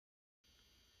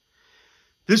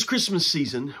This Christmas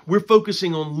season, we're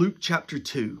focusing on Luke chapter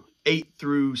 2, 8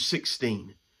 through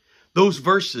 16. Those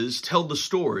verses tell the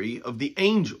story of the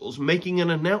angels making an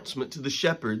announcement to the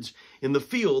shepherds in the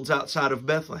fields outside of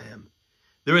Bethlehem.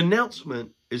 Their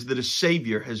announcement is that a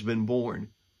Savior has been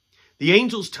born. The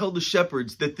angels tell the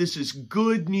shepherds that this is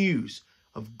good news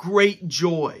of great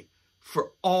joy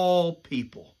for all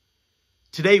people.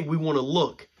 Today we want to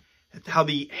look at how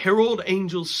the herald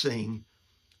angels sing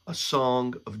a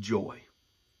song of joy.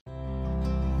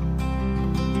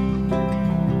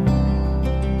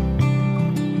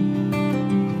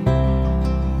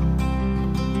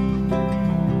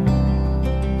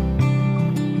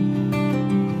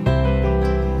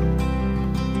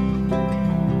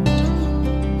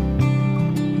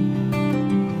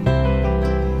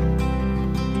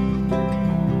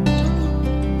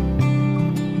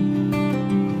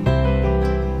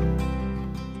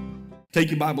 Take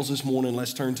your Bibles this morning.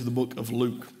 Let's turn to the book of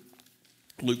Luke.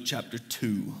 Luke chapter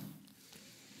 2.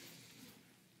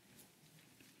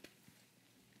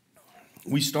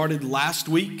 We started last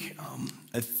week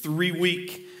a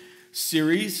 3-week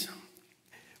series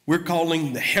we're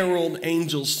calling The Herald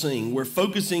Angels Sing. We're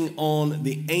focusing on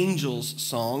the angels'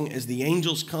 song as the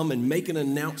angels come and make an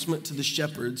announcement to the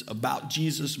shepherds about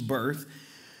Jesus' birth.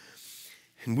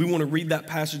 And we want to read that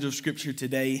passage of Scripture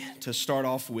today to start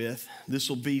off with. This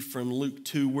will be from Luke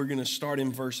 2. We're going to start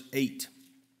in verse 8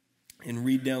 and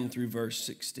read down through verse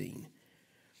 16.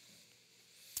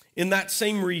 In that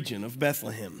same region of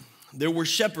Bethlehem, there were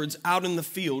shepherds out in the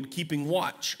field keeping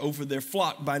watch over their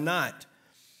flock by night.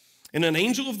 And an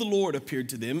angel of the Lord appeared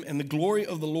to them, and the glory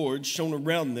of the Lord shone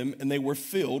around them, and they were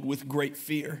filled with great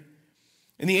fear.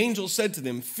 And the angel said to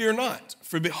them, "Fear not,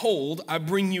 for behold, I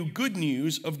bring you good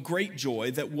news of great joy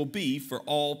that will be for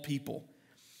all people.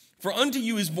 For unto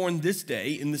you is born this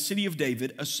day in the city of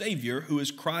David a Savior who is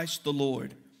Christ the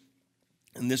Lord.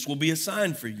 And this will be a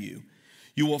sign for you.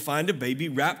 You will find a baby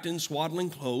wrapped in swaddling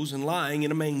clothes and lying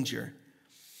in a manger."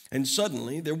 And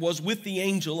suddenly there was with the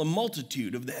angel a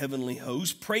multitude of the heavenly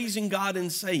host, praising God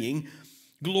and saying,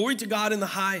 "Glory to God in the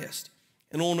highest,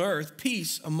 and on earth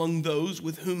peace among those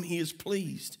with whom he is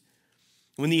pleased."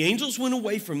 When the angels went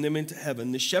away from them into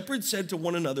heaven, the shepherds said to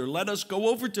one another, "Let us go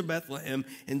over to Bethlehem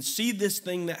and see this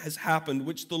thing that has happened,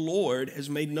 which the Lord has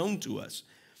made known to us."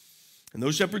 And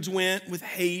those shepherds went with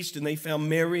haste, and they found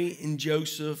Mary and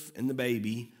Joseph and the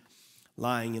baby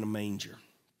lying in a manger.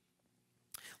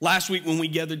 Last week when we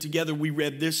gathered together, we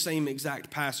read this same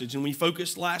exact passage, and we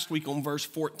focused last week on verse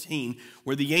 14,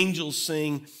 where the angels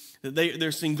sing,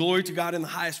 they're saying, "Glory to God in the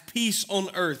highest, peace on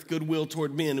earth, goodwill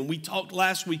toward men." And we talked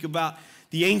last week about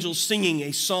the angels singing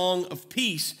a song of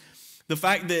peace. The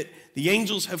fact that the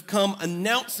angels have come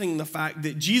announcing the fact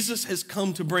that Jesus has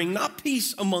come to bring not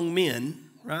peace among men,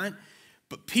 right?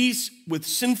 But peace with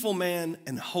sinful man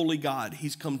and holy God.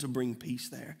 He's come to bring peace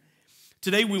there.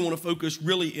 Today we want to focus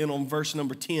really in on verse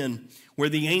number 10, where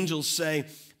the angels say,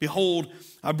 "Behold,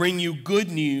 I bring you good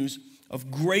news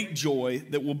of great joy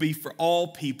that will be for all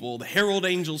people." The herald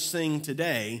angels sing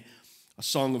today a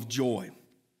song of joy.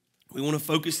 We want to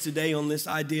focus today on this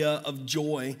idea of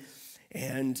joy.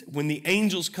 And when the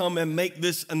angels come and make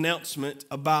this announcement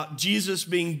about Jesus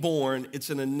being born, it's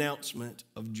an announcement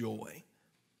of joy.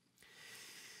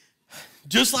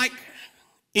 Just like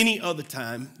any other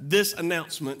time, this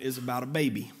announcement is about a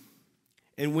baby.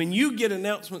 And when you get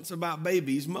announcements about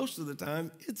babies, most of the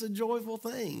time, it's a joyful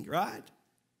thing, right?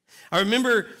 I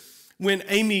remember when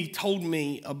Amy told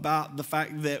me about the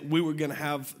fact that we were going to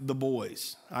have the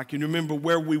boys. I can remember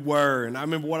where we were, and I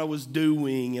remember what I was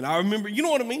doing, and I remember, you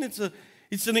know what I mean?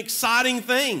 It's an exciting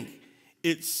thing.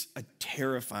 It's a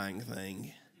terrifying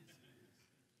thing.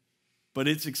 But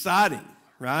it's exciting,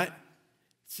 right?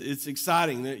 It's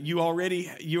exciting that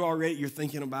you're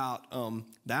thinking about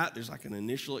that. There's like an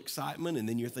initial excitement, and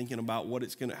then you're thinking about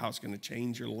how it's gonna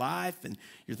change your life, and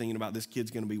you're thinking about this kid's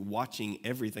gonna be watching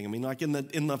everything. I mean, like in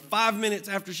the 5 minutes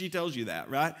after she tells you that,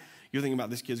 right? You're thinking about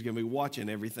this kid's gonna be watching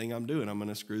everything I'm doing. I'm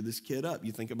gonna screw this kid up.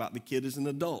 You think about the kid as an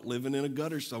adult living in a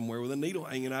gutter somewhere with a needle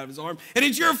hanging out of his arm, and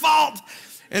it's your fault.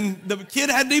 And the kid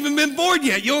hadn't even been born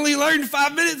yet. You only learned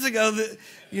 5 minutes ago that,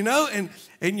 you know, and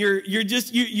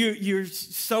you're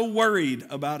so worried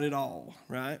about it all,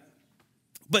 right?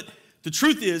 But the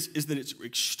truth is that it's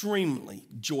extremely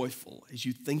joyful as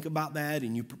you think about that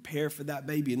and you prepare for that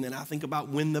baby. And then I think about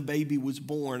when the baby was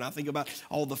born. I think about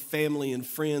all the family and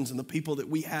friends and the people that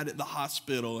we had at the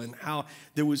hospital, and how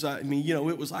there was,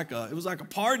 it was like a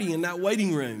party in that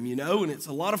waiting room, you know, and it's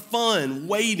a lot of fun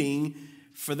waiting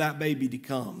for that baby to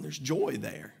come. There's joy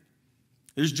there.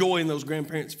 There's joy in those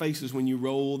grandparents' faces when you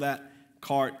roll that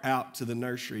cart out to the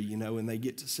nursery, and they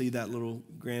get to see that little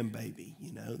grandbaby,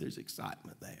 there's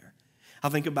excitement there. I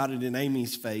think about it in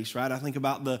Amy's face, right? I think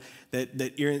about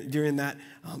during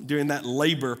that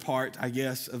labor part, I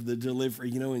guess, of the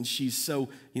delivery, and she's so,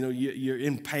 you're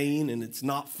in pain and it's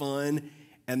not fun.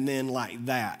 And then like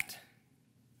that,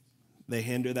 they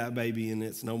hand her that baby and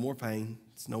it's no more pain.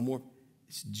 It's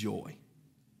joy.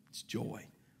 It's joy.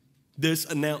 This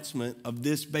announcement of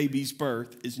this baby's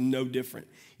birth is no different.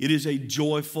 It is a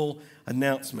joyful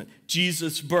announcement.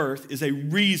 Jesus' birth is a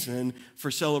reason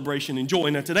for celebration and joy.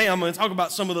 Now, today I'm going to talk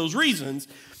about some of those reasons,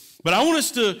 but I want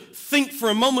us to think for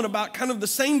a moment about kind of the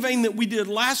same vein that we did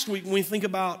last week when we think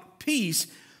about peace.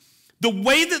 The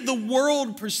way that the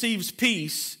world perceives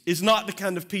peace is not the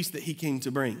kind of peace that he came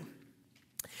to bring.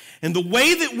 And the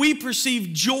way that we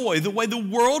perceive joy, the way the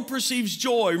world perceives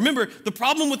joy, remember, the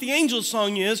problem with the angels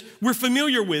song is we're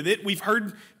familiar with it. We've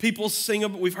heard people sing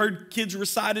it, we've heard kids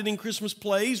recite it in Christmas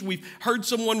plays. We've heard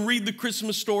someone read the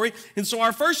Christmas story. And so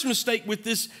our first mistake with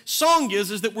this song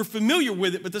is that we're familiar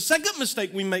with it. But the second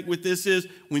mistake we make with this is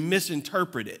we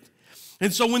misinterpret it.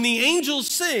 And so when the angels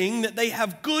sing that they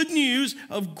have good news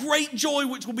of great joy,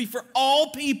 which will be for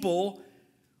all people,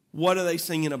 what are they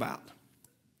singing about?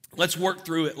 Let's work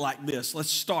through it like this. Let's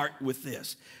start with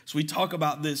this. So we talk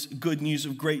about this good news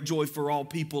of great joy for all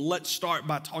people. Let's start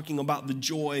by talking about the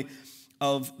joy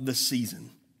of the season.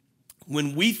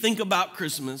 When we think about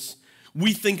Christmas,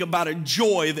 we think about a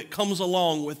joy that comes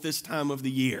along with this time of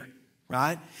the year,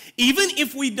 right? Even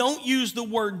if we don't use the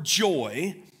word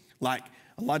joy, like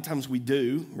a lot of times we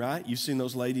do, right? You've seen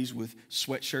those ladies with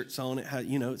sweatshirts on it. How,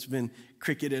 it's been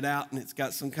cricketed out and it's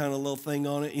got some kind of little thing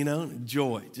on it,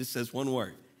 Joy. It just says one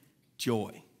word.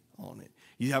 Joy on it.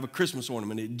 You have a Christmas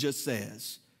ornament, it just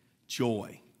says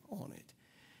joy on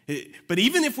it. But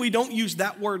even if we don't use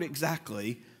that word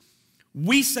exactly,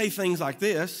 we say things like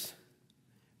this: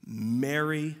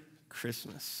 Merry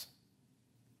Christmas.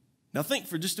 Now think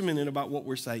for just a minute about what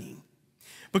we're saying.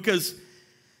 Because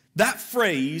that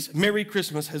phrase, Merry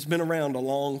Christmas, has been around a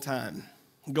long time.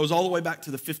 It goes all the way back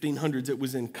to the 1500s. It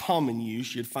was in common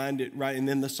use. You'd find it right. And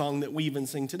then the song that we even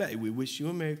sing today, we wish you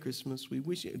a Merry Christmas. We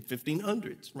wish you,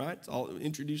 1500s, right? It's all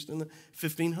introduced in the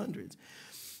 1500s.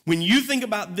 When you think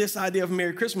about this idea of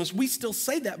Merry Christmas, we still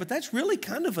say that, but that's really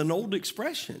kind of an old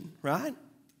expression, right?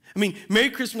 I mean,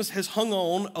 Merry Christmas has hung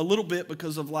on a little bit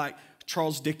because of like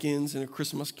Charles Dickens and A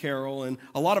Christmas Carol and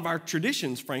a lot of our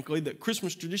traditions, frankly, the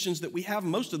Christmas traditions that we have,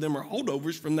 most of them are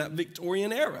holdovers from that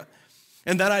Victorian era.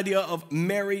 And that idea of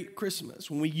Merry Christmas,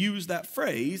 when we use that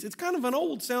phrase, it's kind of an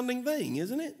old sounding thing,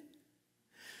 isn't it?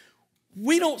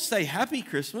 We don't say Happy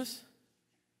Christmas.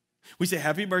 We say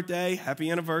Happy Birthday,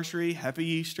 Happy Anniversary, Happy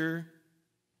Easter,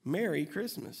 Merry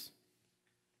Christmas.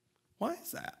 Why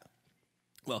is that?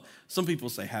 Well, some people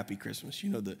say Happy Christmas.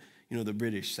 The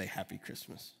British say Happy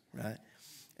Christmas, right?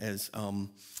 As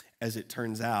it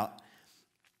turns out,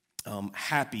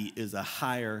 happy is a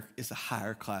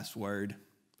higher class word.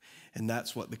 And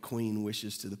that's what the Queen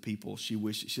wishes to the people. She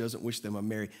doesn't wish them a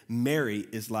merry. Merry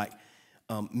is like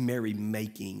merry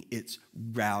making. It's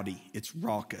rowdy. It's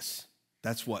raucous.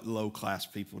 That's what low class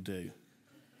people do.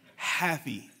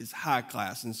 Happy is high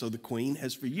class. And so the Queen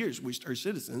has for years wished her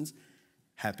citizens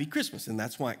Happy Christmas. And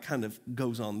that's why it kind of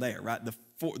goes on there, right?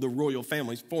 The royal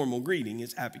family's formal greeting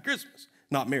is Happy Christmas,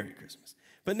 not Merry Christmas.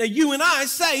 But now you and I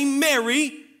say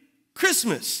Merry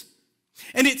Christmas.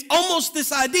 And it's almost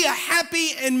this idea,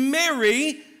 happy and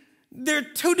merry, they're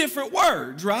two different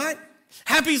words, right?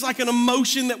 Happy is like an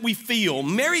emotion that we feel.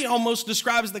 Merry almost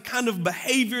describes the kind of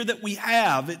behavior that we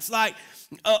have. It's like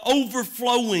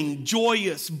overflowing,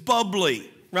 joyous, bubbly,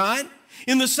 right?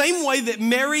 In the same way that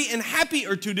merry and happy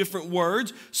are two different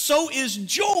words, so is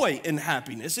joy and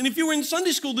happiness. And if you were in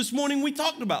Sunday school this morning, we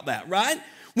talked about that, right?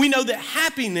 We know that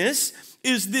happiness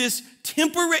is this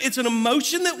temporary, it's an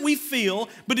emotion that we feel,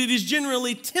 but it is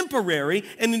generally temporary,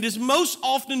 and it is most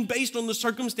often based on the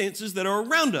circumstances that are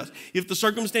around us. If the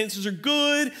circumstances are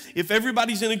good, if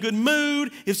everybody's in a good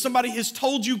mood, if somebody has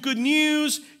told you good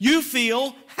news, you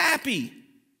feel happy.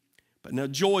 But now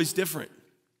joy is different.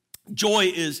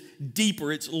 Joy is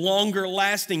deeper, it's longer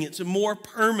lasting, it's more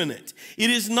permanent.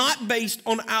 It is not based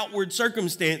on outward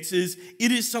circumstances,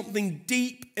 it is something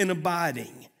deep and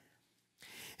abiding.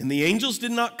 And the angels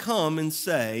did not come and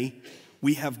say,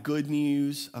 we have good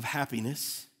news of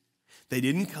happiness. They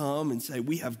didn't come and say,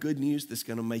 we have good news that's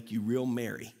going to make you real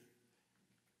merry.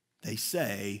 They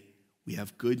say, we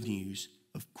have good news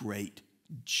of great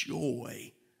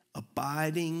joy,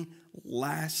 abiding,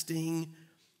 lasting,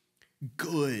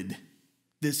 good.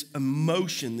 This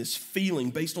emotion, this feeling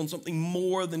based on something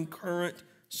more than current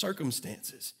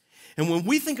circumstances. And when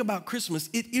we think about Christmas,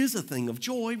 it is a thing of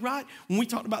joy, right? When we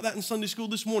talked about that in Sunday school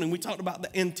this morning, we talked about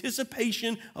the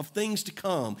anticipation of things to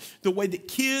come, the way that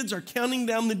kids are counting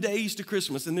down the days to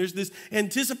Christmas. And there's this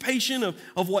anticipation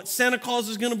of what Santa Claus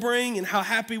is going to bring and how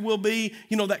happy we'll be,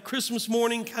 that Christmas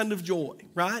morning kind of joy,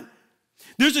 right?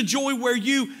 There's a joy where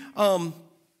you,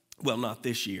 well, not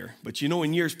this year, but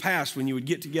in years past when you would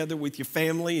get together with your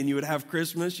family and you would have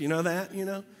Christmas, We're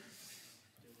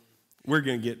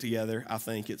going to get together, I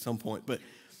think, at some point. But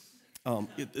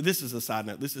this is a side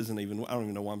note. This isn't even, I don't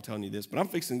even know why I'm telling you this, but I'm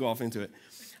fixing to go off into it.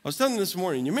 I was telling you this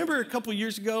morning, you remember a couple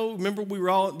years ago,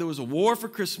 there was a war for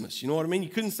Christmas. You know what I mean? You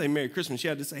couldn't say Merry Christmas. You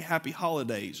had to say Happy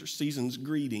Holidays or Season's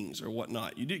Greetings or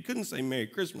whatnot. Couldn't say Merry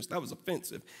Christmas. That was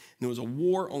offensive. And there was a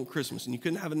war on Christmas. And you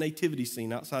couldn't have a nativity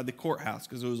scene outside the courthouse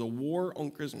because there was a war on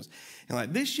Christmas. And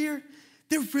like this year,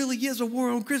 there really is a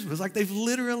war on Christmas. Like they've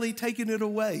literally taken it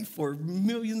away for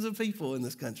millions of people in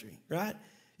this country, right?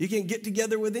 You can't get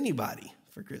together with anybody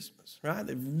for Christmas, right?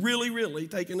 They've really, really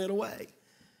taken it away.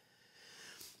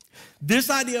 This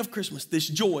idea of Christmas, this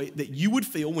joy that you would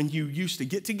feel when you used to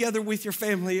get together with your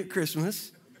family at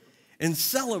Christmas and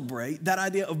celebrate, that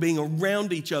idea of being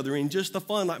around each other and just the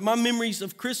fun. Like my memories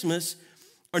of Christmas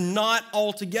are not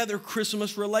altogether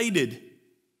Christmas related,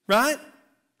 right?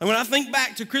 And when I think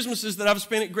back to Christmases that I've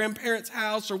spent at grandparents'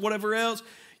 house or whatever else,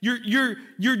 your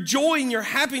joy and your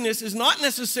happiness is not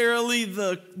necessarily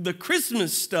the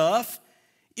Christmas stuff.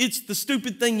 It's the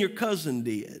stupid thing your cousin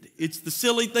did. It's the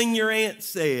silly thing your aunt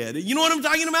said. You know what I'm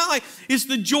talking about? Like, it's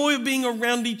the joy of being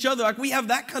around each other. Like, we have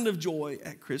that kind of joy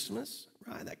at Christmas,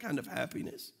 right? That kind of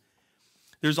happiness.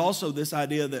 There's also this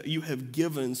idea that you have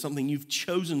given something, you've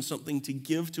chosen something to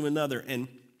give to another, and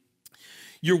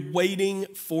you're waiting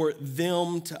for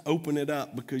them to open it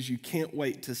up because you can't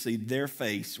wait to see their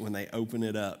face when they open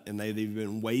it up. And they've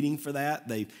been waiting for that.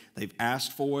 They've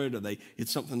asked for it, or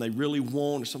it's something they really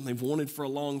want, or something they've wanted for a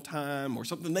long time, or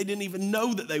something they didn't even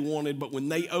know that they wanted, but when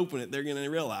they open it, they're going to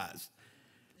realize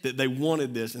that they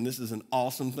wanted this, and this is an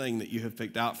awesome thing that you have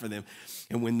picked out for them.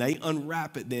 And when they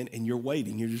unwrap it then, and you're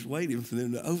just waiting for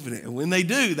them to open it. And when they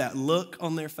do, that look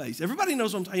on their face. Everybody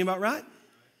knows what I'm talking about, right?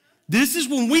 This is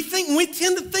when we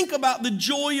tend to think about the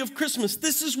joy of Christmas.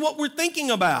 This is what we're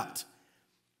thinking about.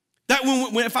 That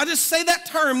if I just say that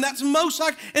term, that's most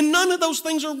like, and none of those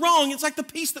things are wrong. It's like the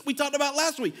piece that we talked about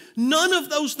last week. None of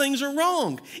those things are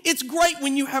wrong. It's great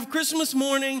when you have Christmas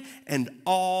morning and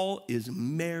all is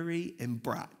merry and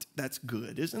bright. That's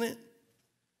good, isn't it?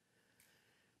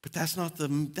 But that's not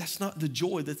the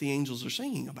joy that the angels are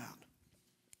singing about.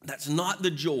 That's not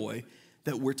the joy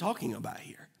that we're talking about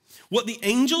here. What the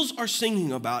angels are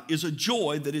singing about is a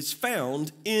joy that is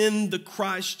found in the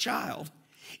Christ child.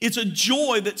 It's a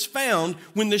joy that's found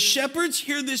when the shepherds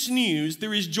hear this news.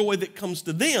 There is joy that comes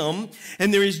to them,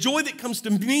 and there is joy that comes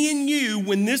to me and you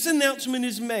when this announcement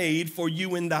is made for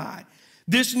you and I.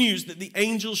 This news that the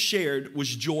angels shared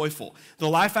was joyful. The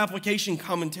Life Application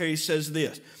Commentary says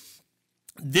this: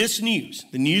 this news,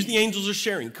 the news the angels are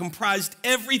sharing, comprised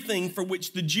everything for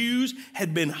which the Jews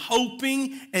had been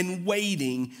hoping and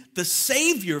waiting. The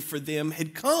Savior for them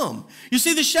had come. You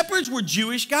see, the shepherds were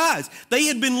Jewish guys. They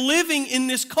had been living in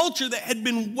this culture that had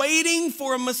been waiting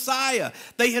for a Messiah.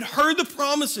 They had heard the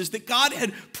promises that God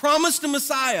had promised a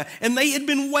Messiah, and they had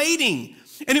been waiting.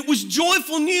 And it was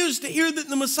joyful news to hear that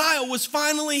the Messiah was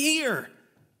finally here.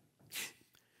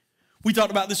 We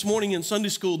talked about this morning in Sunday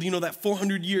school, that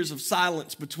 400 years of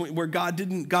silence between where God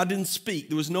didn't speak.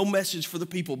 There was no message for the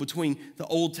people between the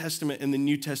Old Testament and the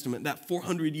New Testament, that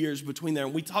 400 years between there.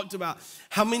 And we talked about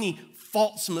how many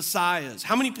false messiahs,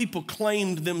 how many people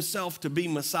claimed themselves to be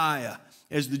Messiah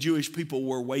as the Jewish people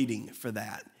were waiting for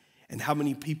that. And how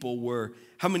many people were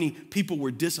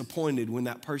disappointed when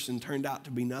that person turned out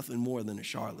to be nothing more than a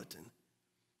charlatan.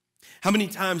 How many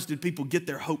times did people get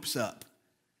their hopes up?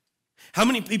 How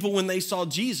many people, when they saw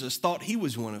Jesus, thought he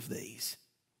was one of these?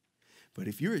 But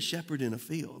if you're a shepherd in a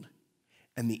field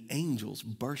and the angels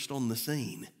burst on the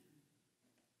scene,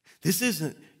 this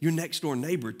isn't your next door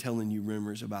neighbor telling you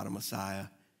rumors about a Messiah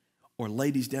or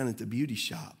ladies down at the beauty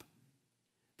shop.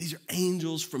 These are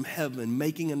angels from heaven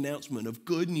making announcement of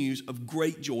good news, of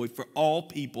great joy for all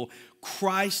people.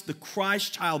 Christ, the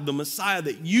Christ child, the Messiah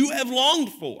that you have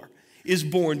longed for, is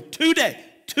born today.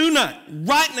 Tonight,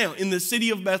 right now, in the city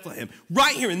of Bethlehem,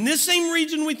 right here in this same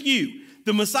region with you,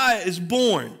 the Messiah is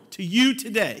born to you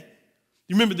today.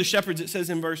 You remember the shepherds, it says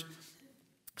in verse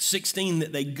 16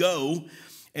 that they go,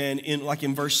 and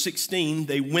in verse 16,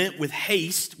 they went with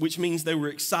haste, which means they were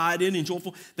excited and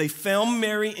joyful. They found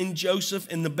Mary and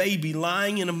Joseph and the baby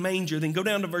lying in a manger. Then go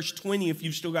down to verse 20 if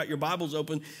you've still got your Bibles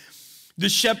open. The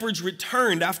shepherds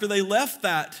returned after they left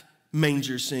that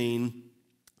manger scene,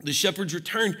 the shepherds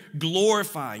returned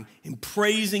glorifying and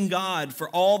praising God for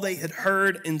all they had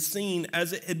heard and seen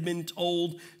as it had been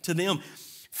told to them.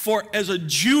 For as a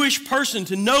Jewish person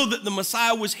to know that the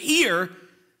Messiah was here,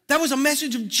 that was a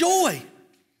message of joy.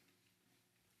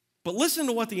 But listen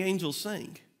to what the angels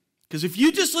sing. Because if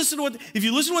you listen to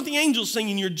what the angels sing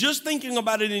and you're just thinking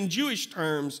about it in Jewish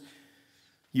terms,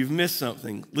 you've missed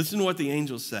something. Listen to what the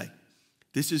angels say.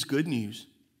 This is good news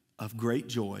of great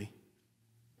joy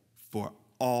for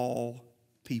all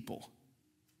people.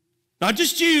 Not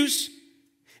just Jews.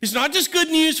 It's not just good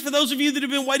news for those of you that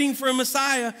have been waiting for a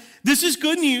Messiah. This is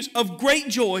good news of great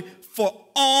joy for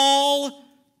all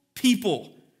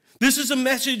people. This is a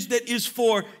message that is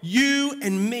for you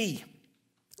and me.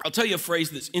 I'll tell you a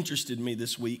phrase that's interested me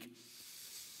this week.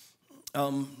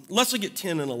 Let's look at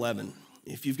 10 and 11.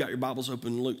 If you've got your Bibles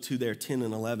open, Luke 2 there, 10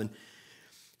 and 11.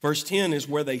 Verse 10 is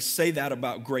where they say that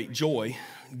about great joy.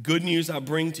 Good news I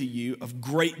bring to you of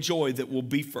great joy that will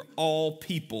be for all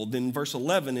people. Then verse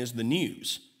 11 is the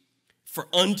news. For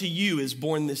unto you is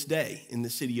born this day in the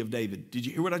city of David. Did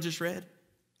you hear what I just read?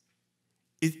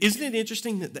 Isn't it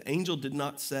interesting that the angel did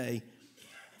not say,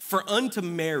 for unto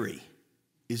Mary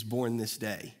is born this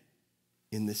day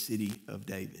in the city of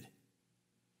David?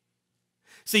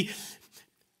 See,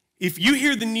 if you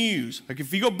hear the news, like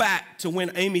if you go back to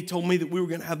when Amy told me that we were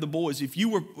going to have the boys, if you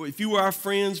were our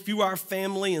friends, if you were our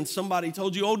family, and somebody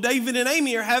told you, oh, David and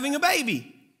Amy are having a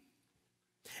baby.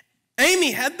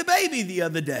 Amy had the baby the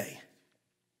other day.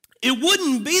 It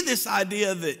wouldn't be this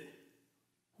idea that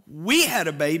we had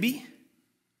a baby.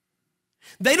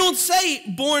 They don't say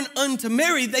born unto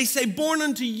Mary. They say born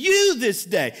unto you this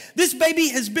day. This baby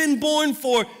has been born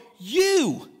for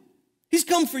you. He's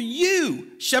come for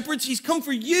you. Shepherds, he's come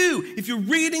for you. If you're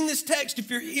reading this text,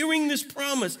 if you're hearing this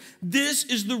promise, this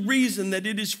is the reason that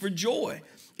it is for joy.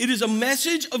 It is a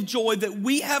message of joy that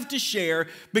we have to share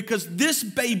because this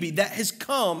baby that has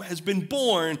come has been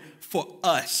born for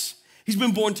us. He's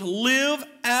been born to live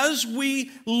as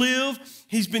we live.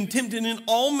 He's been tempted in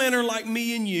all manner like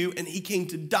me and you, and he came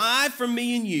to die for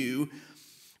me and you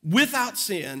without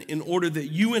sin in order that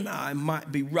you and I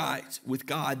might be right with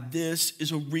God. This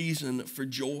is a reason for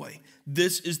joy.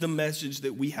 This is the message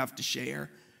that we have to share.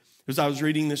 As I was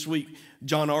reading this week,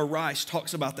 John R. Rice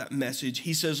talks about that message.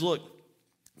 He says, look,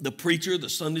 the preacher, the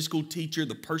Sunday school teacher,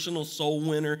 the personal soul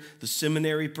winner, the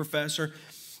seminary professor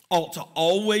ought to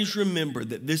always remember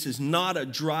that this is not a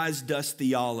dry as dust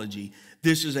theology.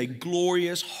 This is a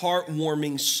glorious,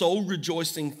 heartwarming,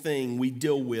 soul-rejoicing thing we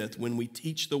deal with when we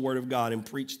teach the Word of God and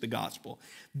preach the gospel.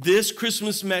 This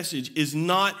Christmas message is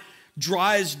not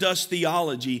dry as dust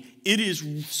theology. It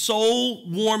is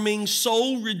soul-warming,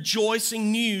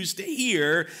 soul-rejoicing news to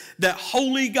hear that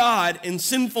holy God and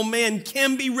sinful man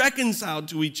can be reconciled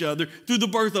to each other through the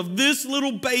birth of this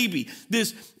little baby.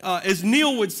 This, as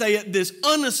Neil would say it, this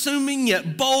unassuming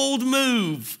yet bold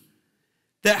move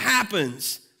that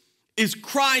happens is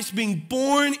Christ being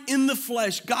born in the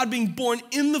flesh, God being born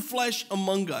in the flesh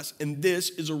among us. And this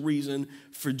is a reason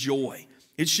for joy.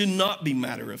 It should not be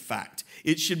matter of fact.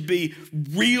 It should be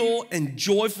real and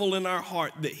joyful in our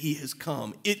heart that he has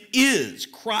come.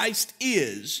 Christ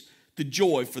is the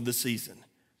joy for the season.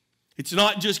 It's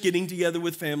not just getting together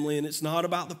with family, and it's not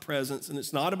about the presents, and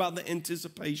it's not about the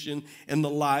anticipation and the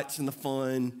lights and the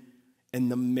fun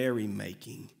and the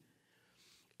merrymaking.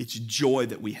 It's joy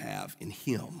that we have in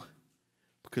him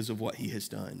because of what he has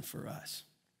done for us.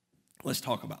 Let's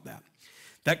talk about that.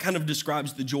 That kind of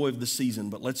describes the joy of the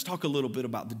season, but let's talk a little bit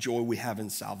about the joy we have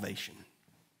in salvation.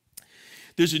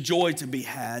 There's a joy to be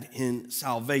had in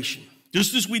salvation.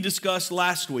 Just as we discussed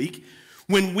last week,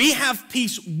 when we have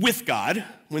peace with God,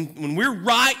 when we're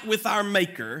right with our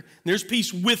Maker, there's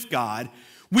peace with God,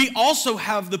 we also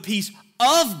have the peace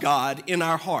of God in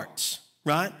our hearts,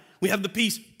 right? We have the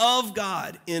peace of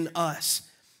God in us.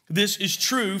 This is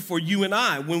true for you and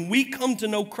I. When we come to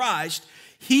know Christ,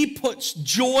 he puts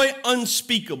joy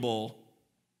unspeakable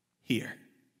here.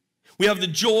 We have the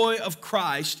joy of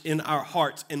Christ in our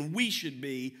hearts, and we should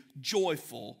be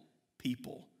joyful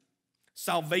people.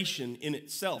 Salvation in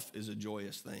itself is a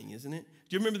joyous thing, isn't it?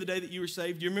 Do you remember the day that you were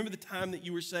saved? Do you remember the time that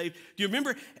you were saved? Do you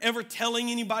remember ever telling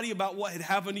anybody about what had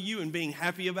happened to you and being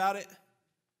happy about it?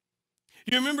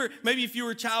 Do you remember, maybe if you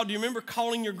were a child, do you remember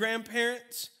calling your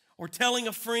grandparents or telling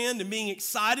a friend and being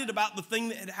excited about the thing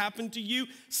that had happened to you?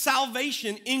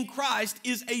 Salvation in Christ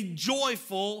is a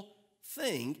joyful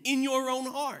thing in your own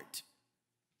heart.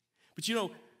 But you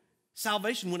know,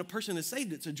 salvation, when a person is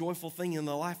saved, it's a joyful thing in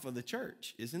the life of the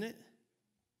church, isn't it?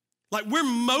 Like we're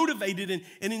motivated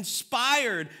and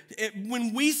inspired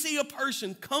when we see a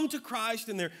person come to Christ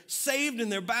and they're saved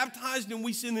and they're baptized and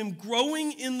we see them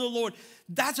growing in the Lord.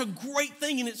 That's a great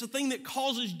thing, and it's a thing that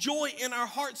causes joy in our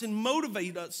hearts and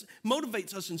motivates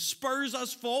us and spurs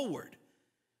us forward.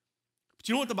 But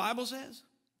you know what the Bible says?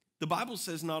 The Bible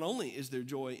says not only is there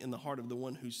joy in the heart of the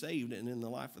one who's saved and in the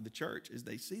life of the church as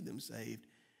they see them saved,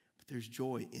 but there's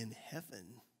joy in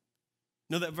heaven.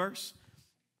 Know that verse?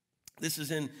 This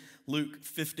is in Luke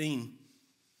 15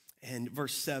 and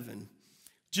verse 7.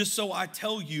 Just so I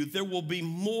tell you, there will be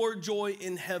more joy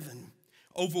in heaven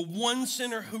over one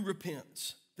sinner who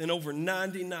repents than over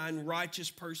 99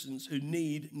 righteous persons who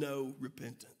need no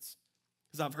repentance.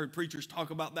 Because I've heard preachers talk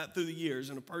about that through the years,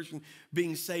 and a person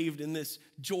being saved in this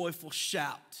joyful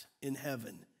shout in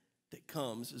heaven that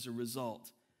comes as a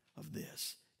result of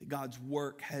this, that God's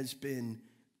work has been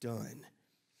done.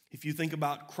 If you think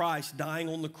about Christ dying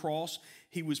on the cross,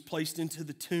 he was placed into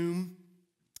the tomb.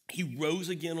 He rose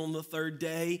again on the third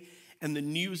day, and the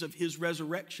news of his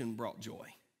resurrection brought joy.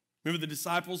 Remember the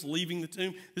disciples leaving the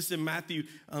tomb? This is in Matthew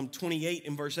 28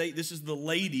 and verse 8. This is the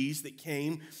ladies that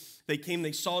came.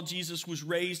 They saw Jesus was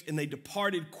raised, and they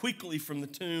departed quickly from the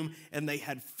tomb, and they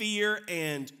had fear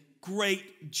and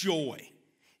great joy.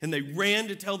 And they ran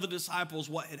to tell the disciples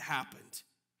what had happened.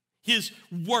 His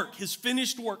work, his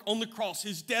finished work on the cross,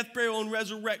 his death, burial, and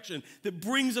resurrection that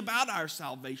brings about our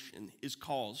salvation is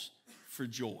cause for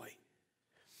joy.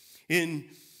 In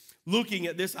looking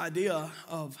at this idea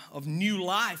of new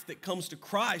life that comes to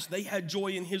Christ, they had joy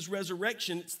in his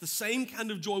resurrection. It's the same kind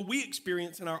of joy we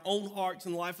experience in our own hearts,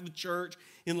 in the life of the church,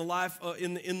 in the life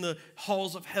in the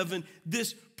halls of heaven.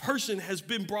 This person has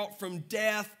been brought from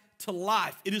death to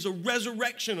life. It is a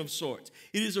resurrection of sorts.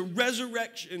 It is a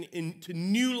resurrection into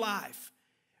new life.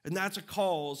 And that's a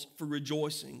cause for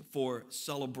rejoicing, for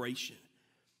celebration.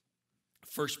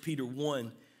 1 Peter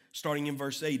 1, starting in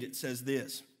verse 8, it says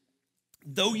this: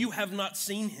 though you have not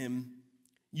seen him,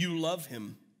 you love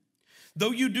him. Though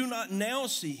you do not now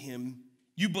see him,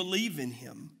 you believe in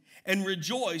him and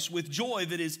rejoice with joy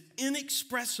that is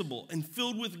inexpressible and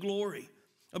filled with glory,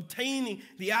 obtaining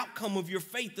the outcome of your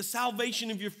faith, the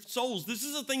salvation of your souls. This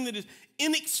is a thing that is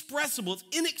inexpressible. It's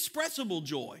inexpressible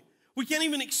joy. We can't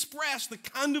even express the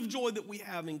kind of joy that we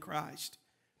have in Christ.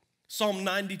 Psalm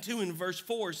 92 in verse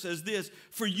 4 says this: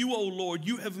 for you, O Lord,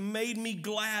 you have made me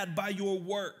glad by your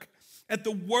work. At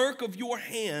the work of your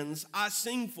hands, I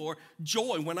sing for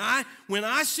joy. When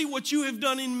I see what you have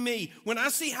done in me, when I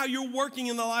see how you're working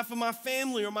in the life of my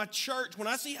family or my church, when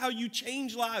I see how you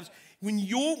change lives,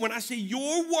 when I see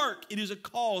your work, it is a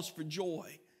cause for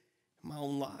joy in my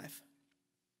own life.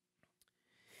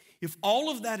 If all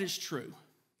of that is true,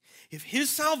 if his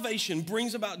salvation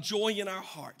brings about joy in our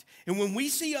heart, and when we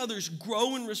see others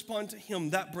grow and respond to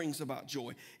him, that brings about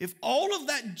joy. If all of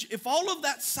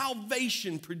that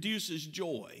salvation produces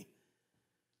joy,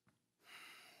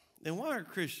 then why are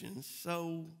Christians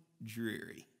so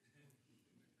dreary?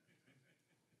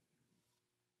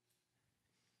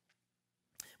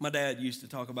 My dad used to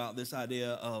talk about this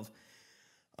idea of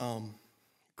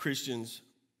Christians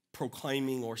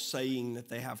proclaiming or saying that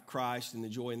they have Christ and the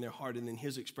joy in their heart, and then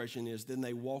his expression is, then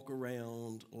they walk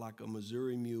around like a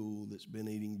Missouri mule that's been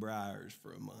eating briars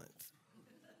for a month.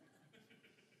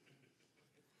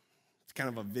 It's kind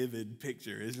of a vivid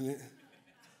picture, isn't it?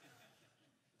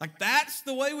 Like that's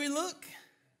the way we look.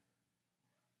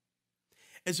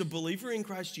 As a believer in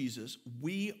Christ Jesus,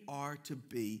 we are to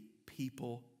be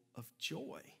people of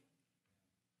joy.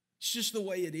 It's just the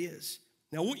way it is.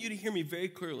 Now, I want you to hear me very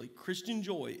clearly. Christian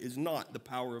joy is not the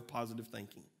power of positive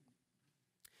thinking.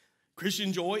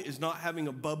 Christian joy is not having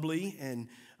a bubbly and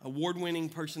award-winning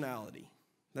personality.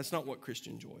 That's not what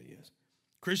Christian joy is.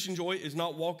 Christian joy is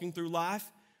not walking through life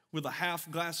with a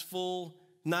half-glass-full,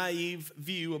 naive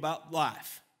view about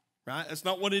life, right? That's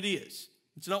not what it is.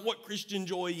 It's not what Christian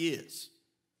joy is.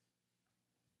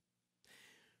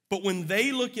 But when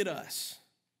they look at us,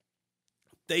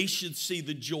 they should see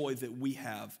the joy that we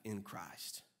have in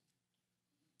Christ.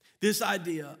 This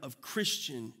idea of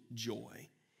Christian joy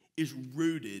is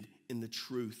rooted in the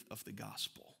truth of the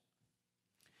gospel.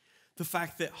 The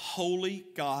fact that holy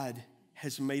God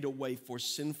has made a way for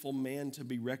sinful man to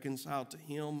be reconciled to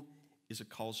him is a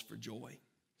cause for joy.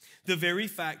 The very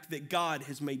fact that God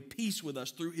has made peace with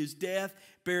us through his death,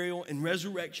 burial, and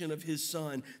resurrection of his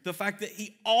son, the fact that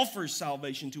he offers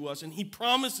salvation to us and he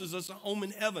promises us a home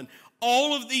in heaven,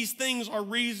 all of these things are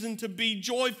reason to be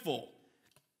joyful.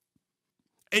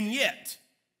 And yet,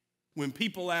 when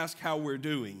people ask how we're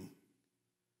doing,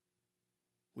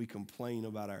 we complain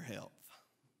about our health.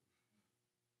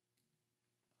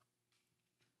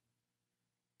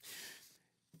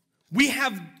 We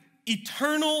have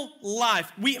eternal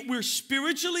life. We're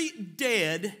spiritually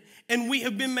dead, and we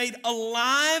have been made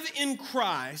alive in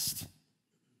Christ,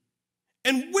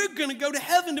 and we're going to go to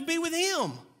heaven to be with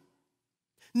him.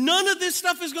 None of this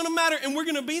stuff is going to matter, and we're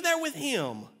going to be there with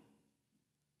him.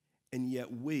 And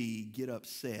yet we get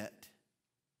upset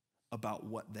about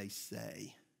what they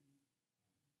say,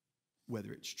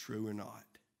 whether it's true or not.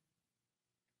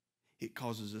 It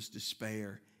causes us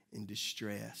despair and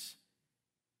distress,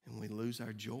 and we lose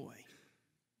our joy.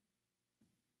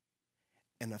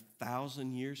 And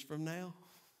 1,000 years from now,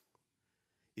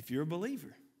 if you're a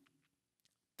believer,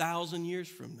 1,000 years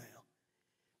from now,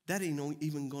 that ain't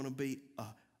even going to be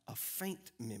a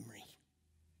faint memory.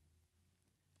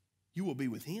 You will be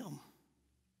with him.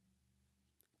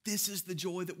 This is the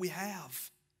joy that we have.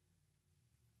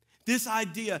 This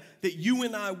idea that you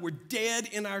and I were dead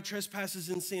in our trespasses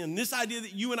and sin. This idea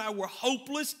that you and I were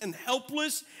hopeless and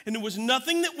helpless and there was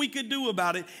nothing that we could do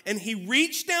about it. And he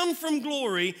reached down from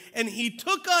glory and he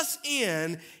took us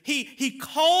in. He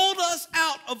called us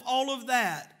out of all of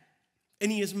that.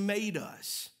 And he has made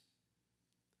us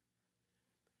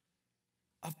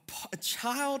a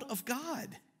child of God.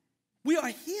 We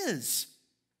are his.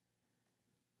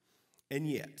 And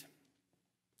yet,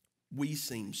 we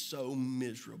seem so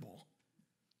miserable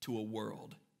to a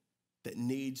world that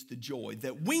needs the joy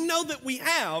that we know that we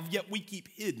have, yet we keep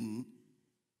hidden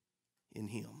in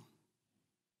him.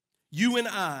 You and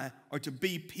I are to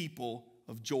be people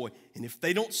of joy. And if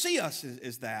they don't see us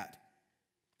as that,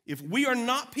 if we are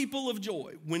not people of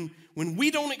joy, when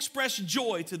we don't express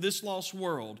joy to this lost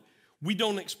world, we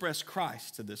don't express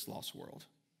Christ to this lost world.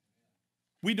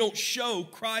 We don't show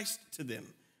Christ to them.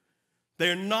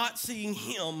 They're not seeing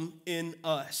him in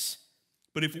us.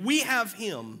 But if we have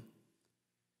him,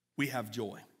 we have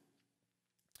joy.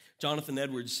 Jonathan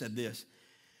Edwards said this: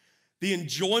 the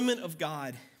enjoyment of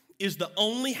God is the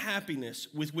only happiness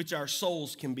with which our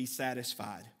souls can be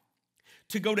satisfied.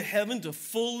 To go to heaven to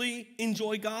fully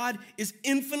enjoy God is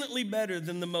infinitely better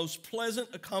than the most pleasant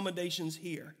accommodations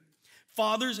here.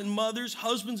 Fathers and mothers,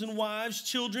 husbands and wives,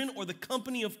 children, or the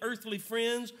company of earthly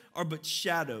friends are but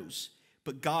shadows,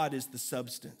 but God is the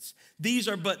substance. These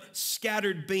are but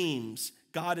scattered beams.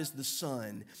 God is the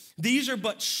sun. These are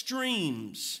but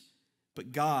streams,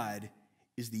 but God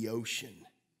is the ocean.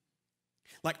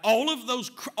 Like all of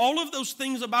those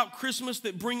things about Christmas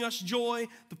that bring us joy,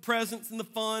 the presents and the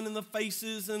fun and the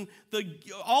faces and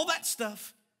all that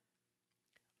stuff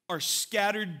are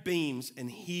scattered beams, and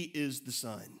he is the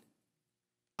sun.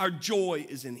 Our joy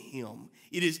is in him.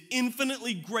 It is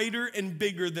infinitely greater and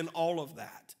bigger than all of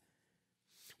that.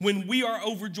 When we are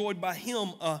overjoyed by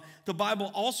him, the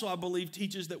Bible also, I believe,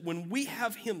 teaches that when we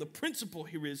have him, the principle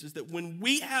here is that when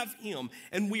we have him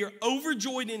and we are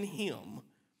overjoyed in him,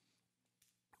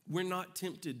 we're not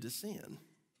tempted to sin.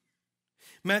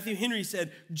 Matthew Henry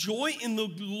said, joy in the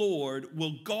Lord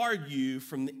will guard you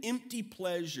from the empty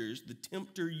pleasures the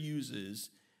tempter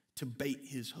uses to bait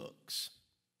his hooks.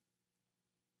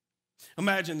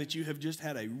 Imagine that you have just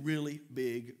had a really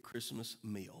big Christmas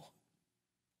meal.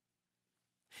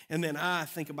 And then I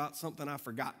think about something I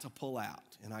forgot to pull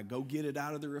out. And I go get it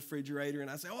out of the refrigerator and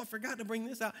I say, oh, I forgot to bring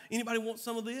this out. Anybody want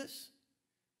some of this?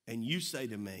 And you say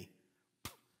to me,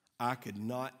 I could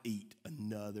not eat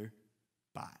another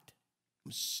bite.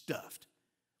 I'm stuffed.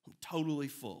 I'm totally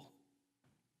full.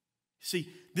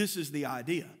 See, this is the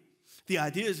idea. The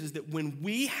idea is that when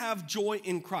we have joy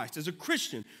in Christ, as a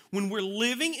Christian, when we're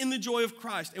living in the joy of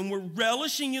Christ and we're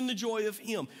relishing in the joy of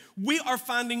him, we are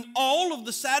finding all of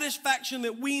the satisfaction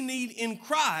that we need in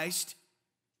Christ,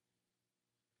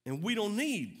 and we don't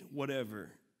need whatever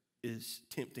is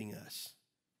tempting us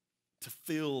to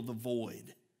fill the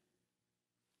void.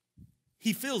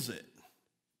 He fills it.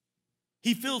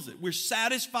 He fills it. We're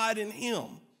satisfied in him.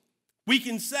 We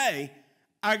can say,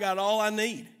 I got all I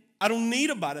need. I don't need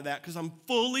a bite of that because I'm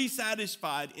fully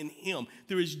satisfied in him.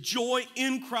 There is joy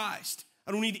in Christ.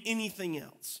 I don't need anything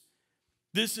else.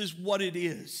 This is what it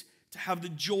is to have the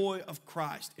joy of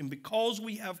Christ. And because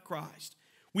we have Christ,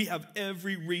 we have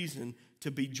every reason to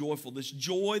be joyful. This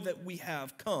joy that we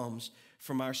have comes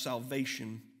from our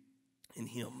salvation in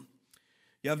him.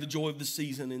 You have the joy of the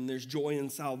season and there's joy in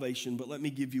salvation, but let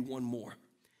me give you one more.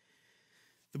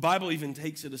 The Bible even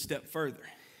takes it a step further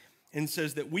and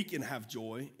says that we can have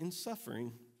joy in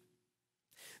suffering.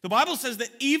 The Bible says that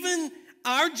even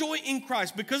our joy in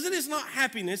Christ, because it is not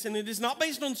happiness and it is not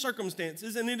based on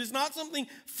circumstances and it is not something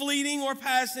fleeting or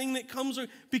passing that comes,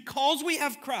 because we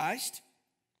have Christ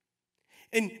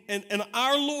and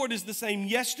our Lord is the same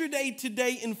yesterday,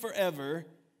 today, and forever,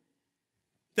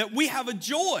 that we have a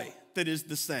joy that is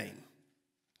the same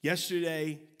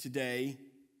yesterday, today,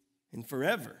 and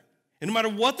forever. And no matter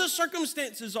what the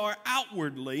circumstances are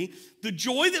outwardly, the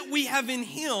joy that we have in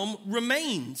him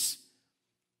remains.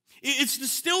 It's to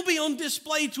still be on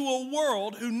display to a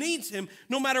world who needs him,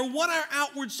 no matter what our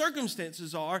outward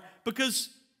circumstances are, because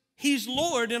he's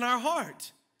Lord in our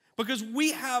heart. Because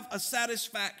we have a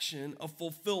satisfaction, a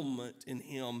fulfillment in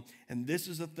him. And this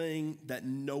is a thing that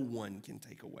no one can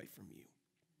take away from you.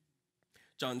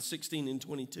 John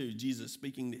 16:22, Jesus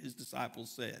speaking to his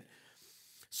disciples said,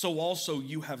 "So also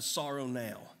you have sorrow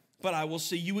now, but I will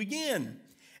see you again,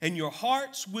 and your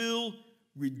hearts will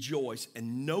rejoice,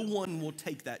 and no one will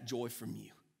take that joy from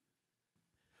you."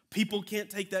 People can't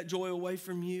take that joy away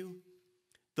from you.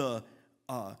 The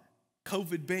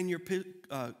COVID ban your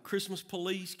Christmas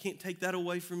police can't take that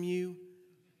away from you.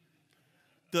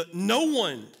 No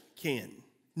one can.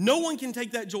 No one can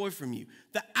take that joy from you.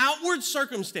 The outward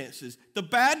circumstances, the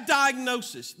bad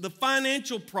diagnosis, the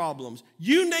financial problems,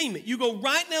 you name it, you go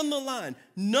right down the line.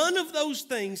 None of those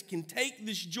things can take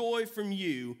this joy from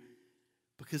you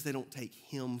because they don't take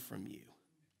him from you.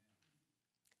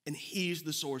 And he's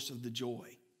the source of the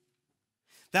joy.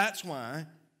 That's why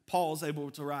Paul's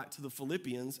able to write to the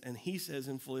Philippians, and he says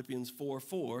in Philippians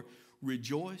 4:4,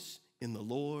 "Rejoice in the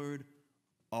Lord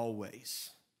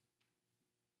always."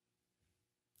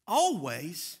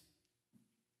 Always.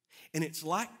 And it's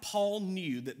like Paul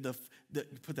knew that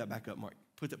put that back up, Mark.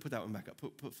 Put that one back up.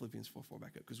 Put Philippians 4:4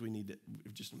 back up because we need it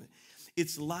just a minute.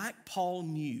 It's like Paul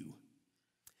knew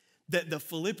that the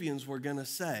Philippians were going to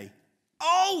say,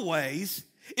 always.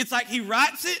 It's like he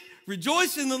writes it,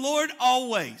 rejoice in the Lord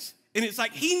always. And it's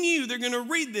like he knew they're going to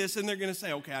read this and they're going to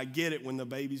say, okay, I get it when the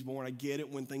baby's born. I get it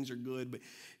when things are good. But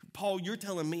Paul, you're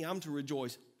telling me I'm to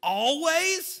rejoice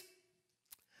always?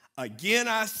 Again,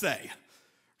 I say,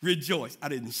 rejoice. I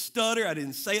didn't stutter. I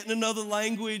didn't say it in another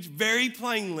language. Very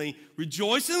plainly,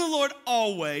 rejoice in the Lord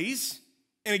always.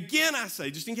 And again, I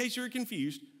say, just in case you were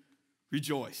confused,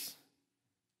 rejoice.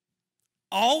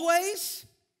 Always?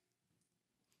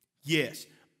 Yes,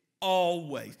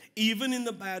 always. Even in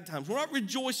the bad times. We're not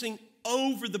rejoicing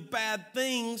over the bad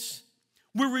things.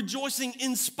 We're rejoicing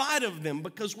in spite of them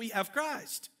because we have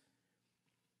Christ.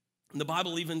 And the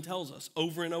Bible even tells us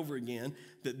over and over again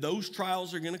that those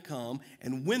trials are going to come,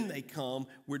 and when they come,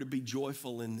 we're to be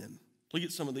joyful in them. Look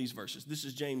at some of these verses. This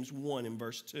is James 1 in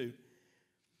verse 2.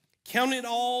 "Count it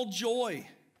all joy,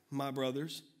 my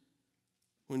brothers,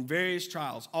 when various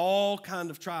trials, all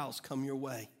kind of trials come your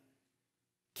way.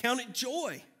 Count it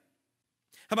joy."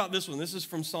 How about this one? This is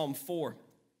from Psalm 4,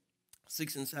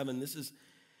 6 and 7. This is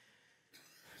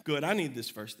good. I need this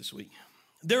verse this week.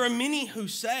 "There are many who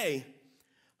say,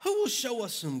 'Who will show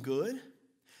us some good?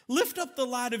 Lift up the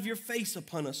light of your face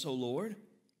upon us, O Lord.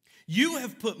 You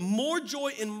have put more joy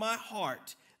in my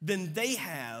heart than they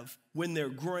have when their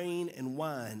grain and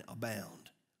wine abound.'"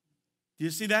 Do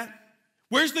you see that?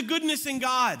 Where's the goodness in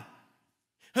God?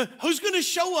 Who's going to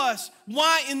show us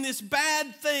why in this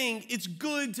bad thing it's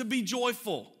good to be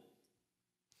joyful?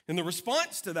 And the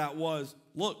response to that was,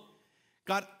 look,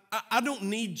 God, I don't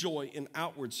need joy in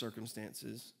outward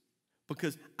circumstances,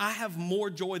 because I have more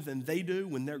joy than they do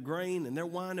when their grain and their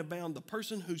wine abound. The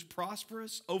person who's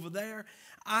prosperous over there,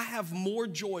 I have more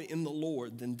joy in the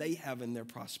Lord than they have in their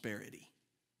prosperity.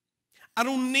 I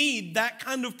don't need that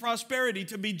kind of prosperity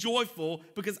to be joyful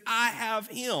because I have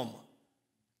him.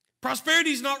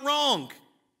 Prosperity is not wrong.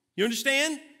 You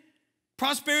understand?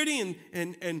 Prosperity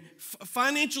and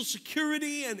financial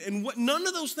security and what, none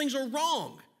of those things are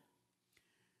wrong.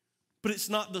 But it's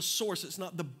not the source, it's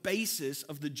not the basis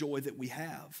of the joy that we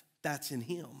have. That's in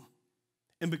him.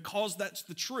 And because that's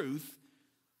the truth,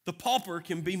 the pauper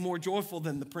can be more joyful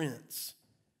than the prince.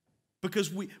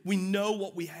 Because we know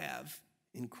what we have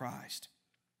in Christ.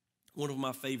 One of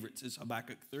my favorites is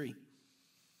Habakkuk 3.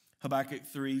 Habakkuk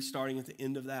 3, starting at the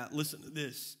end of that. Listen to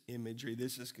this imagery.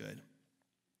 This is good.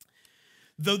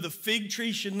 "Though the fig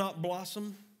tree should not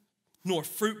blossom, nor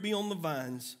fruit be on the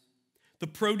vines, the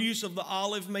produce of the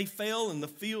olive may fail, and the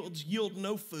fields yield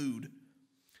no food.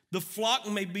 The flock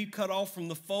may be cut off from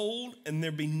the fold, and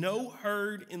there be no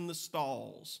herd in the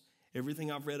stalls." Everything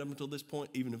I've read up until this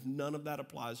point, even if none of that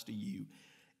applies to you,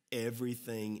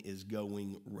 everything is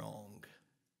going wrong.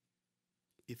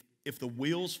 If the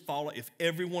wheels fall, if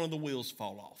every one of the wheels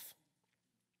fall off.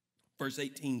 Verse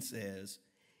 18 says,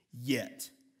 "Yet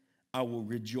I will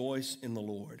rejoice in the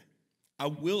Lord. I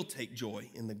will take joy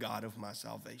in the God of my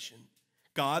salvation.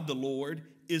 God, the Lord,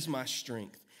 is my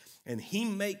strength, and he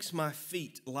makes my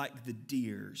feet like the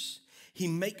deer's. He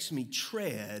makes me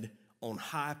tread on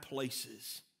high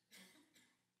places."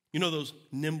 You know those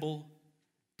nimble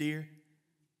deer?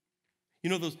 You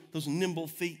know those nimble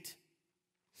feet?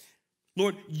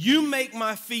 Lord, you make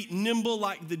my feet nimble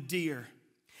like the deer.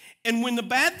 And when the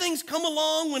bad things come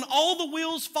along, when all the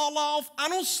wheels fall off, I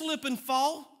don't slip and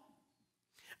fall.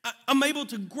 I'm able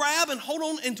to grab and hold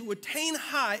on and to attain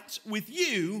heights with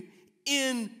you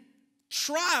in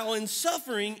trial and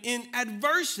suffering, in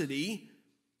adversity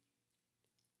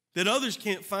that others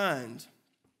can't find.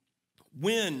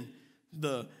 When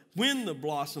the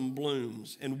blossom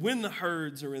blooms, and when the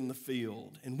herds are in the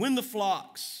field, and when the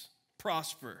flocks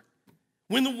prosper,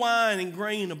 when the wine and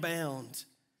grain abound,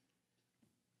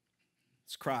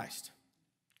 it's Christ.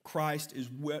 Christ is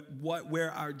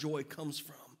where our joy comes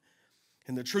from.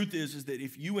 And the truth is that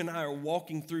if you and I are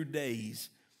walking through days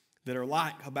that are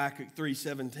like Habakkuk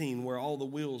 3:17, where all the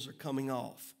wheels are coming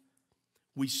off,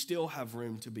 we still have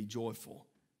room to be joyful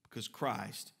because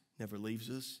Christ never leaves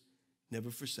us,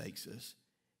 never forsakes us.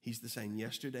 He's the same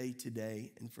yesterday,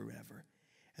 today, and forever.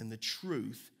 And the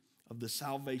truth of the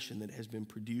salvation that has been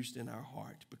produced in our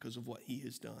heart because of what he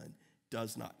has done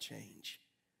does not change.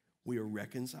 We are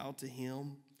reconciled to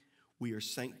him. We are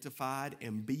sanctified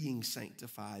and being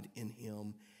sanctified in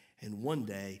him. And one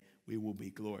day we will be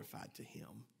glorified to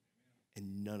him.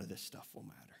 And none of this stuff will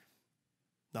matter.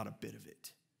 Not a bit of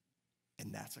it.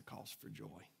 And that's a cause for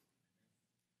joy.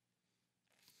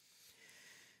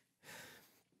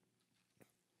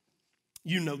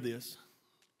 You know this,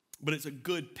 but it's a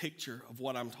good picture of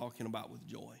what I'm talking about with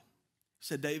joy. He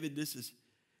said, David, this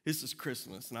is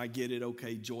Christmas, and I get it,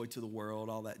 okay, joy to the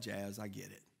world, all that jazz, I get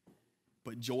it.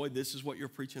 But joy, this is what you're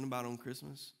preaching about on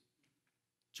Christmas?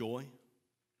 Joy?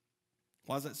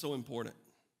 Why is that so important?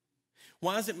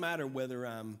 Why does it matter whether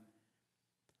I'm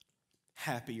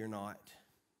happy or not,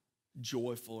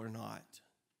 joyful or not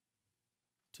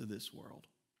to this world?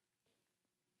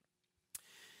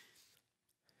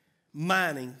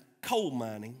 Mining, coal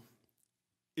mining,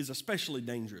 is especially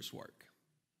dangerous work.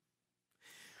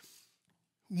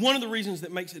 One of the reasons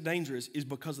that makes it dangerous is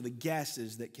because of the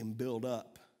gases that can build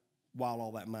up while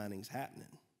all that mining's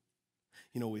happening.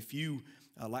 You know, if you,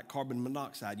 like carbon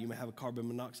monoxide, you may have a carbon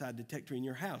monoxide detector in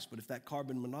your house, but if that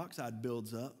carbon monoxide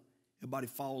builds up, everybody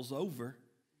falls over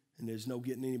and there's no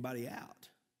getting anybody out.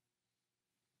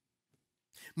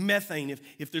 Methane,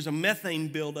 if there's a methane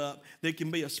buildup, there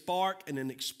can be a spark and an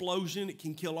explosion. It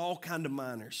can kill all kinds of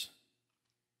miners.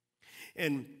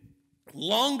 And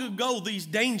long ago, these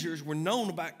dangers were known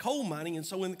about coal mining. And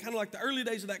so in kind of like the early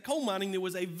days of that coal mining, there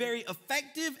was a very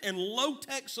effective and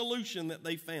low-tech solution that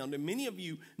they found. And many of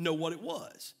you know what it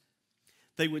was.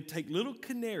 They would take little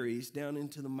canaries down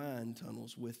into the mine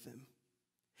tunnels with them.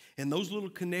 And those little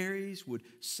canaries would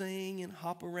sing and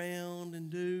hop around and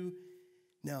do.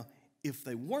 Now, if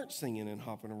they weren't singing and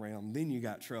hopping around, then you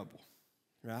got trouble,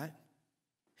 right?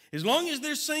 As long as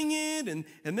they're singing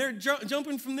and they're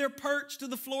jumping from their perch to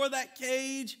the floor of that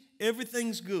cage,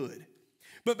 everything's good.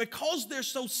 But because they're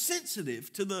so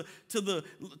sensitive to the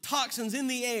toxins in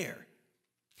the air,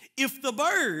 if the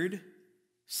bird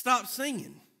stops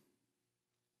singing,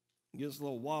 gets a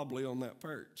little wobbly on that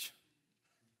perch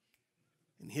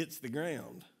and hits the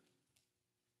ground,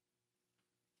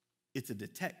 it's a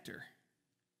detector.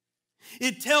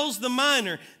 It tells the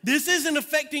miner, this isn't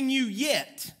affecting you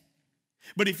yet.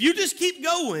 But if you just keep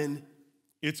going,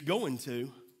 it's going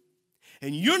to.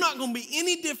 And you're not going to be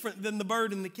any different than the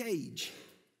bird in the cage.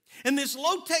 And this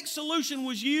low-tech solution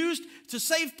was used to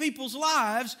save people's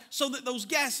lives so that those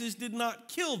gases did not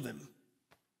kill them.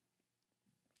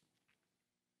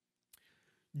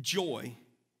 Joy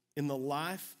in the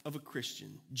life of a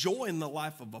Christian, joy in the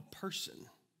life of a person,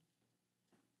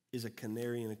 is a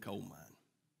canary in a coal mine.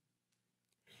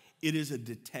 It is a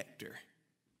detector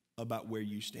about where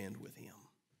you stand with him.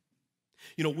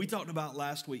 You know, we talked about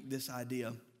last week this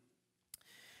idea.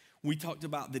 We talked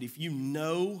about that if you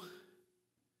know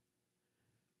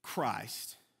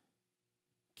Christ,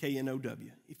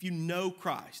 K-N-O-W, if you know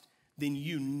Christ, then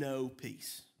you know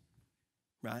peace,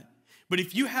 right? But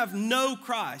if you have no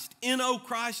Christ, N-O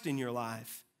Christ in your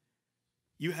life,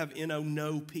 you have N-O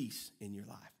no peace in your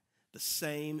life. The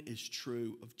same is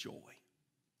true of joy.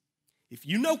 If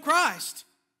you know Christ,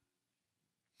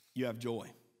 you have joy.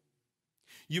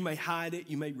 You may hide it,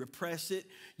 you may repress it,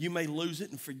 you may lose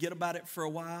it and forget about it for a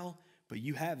while, but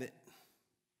you have it.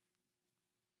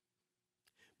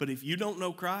 But if you don't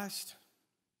know Christ,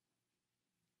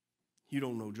 you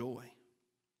don't know joy.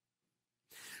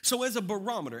 So as a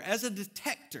barometer, as a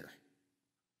detector,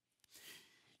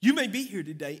 you may be here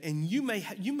today and you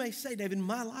may say, David,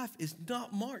 my life is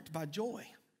not marked by joy.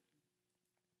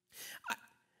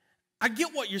 I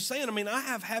get what you're saying. I mean, I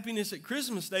have happiness at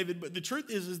Christmas, David, but the truth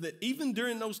is that even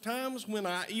during those times when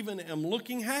I even am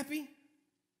looking happy,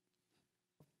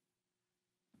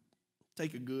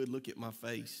 take a good look at my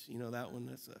face. You know that one?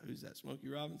 That's who's that? Smokey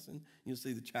Robinson? You'll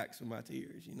see the tracks of my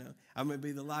tears, you know. I may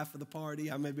be the life of the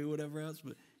party. I may be whatever else,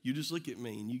 but you just look at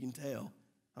me and you can tell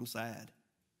I'm sad.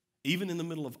 Even in the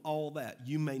middle of all that,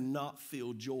 you may not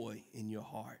feel joy in your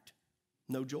heart.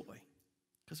 No joy,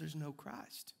 because there's no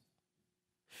Christ.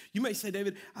 You may say,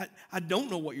 David, I don't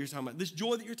know what you're talking about. This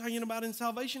joy that you're talking about in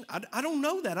salvation, I don't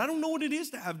know that. I don't know what it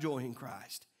is to have joy in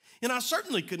Christ. And I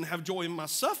certainly couldn't have joy in my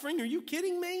suffering. Are you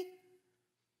kidding me?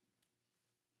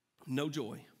 No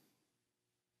joy.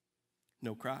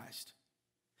 No Christ.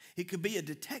 It could be a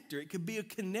detector. It could be a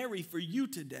canary for you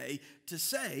today to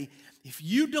say, if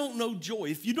you don't know joy,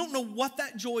 if you don't know what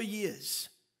that joy is,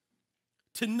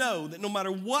 to know that no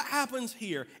matter what happens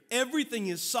here, everything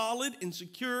is solid and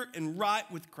secure and right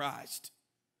with Christ.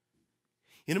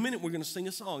 In a minute, we're going to sing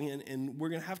a song, and we're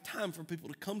going to have time for people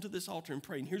to come to this altar and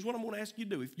pray. And here's what I'm going to ask you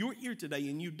to do. If you're here today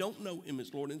and you don't know him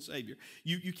as Lord and Savior,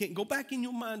 you can't go back in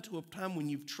your mind to a time when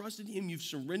you've trusted him, you've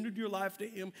surrendered your life to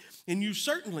him, and you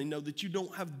certainly know that you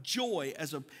don't have joy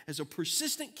as a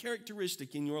persistent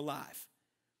characteristic in your life.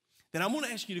 Then I'm going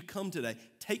to ask you to come today.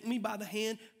 Take me by the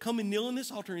hand, come and kneel in this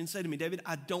altar and say to me, David,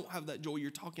 I don't have that joy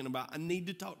you're talking about. I need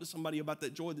to talk to somebody about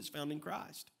that joy that's found in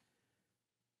Christ.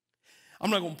 I'm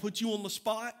not going to put you on the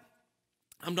spot.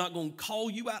 I'm not going to call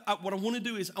you out. What I want to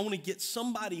do is I want to get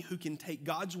somebody who can take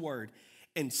God's word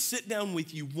and sit down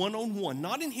with you one-on-one,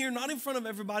 not in here, not in front of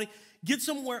everybody. Get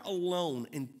somewhere alone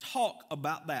and talk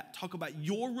about that. Talk about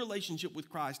your relationship with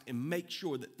Christ and make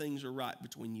sure that things are right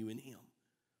between you and him.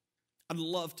 I'd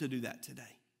love to do that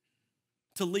today.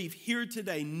 To leave here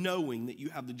today knowing that you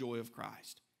have the joy of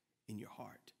Christ in your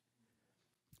heart.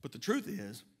 But the truth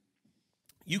is,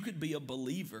 you could be a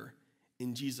believer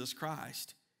in Jesus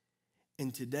Christ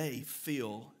and today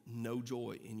feel no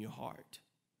joy in your heart.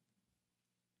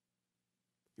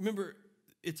 Remember,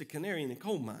 it's a canary in a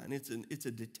coal mine. It's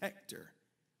a detector.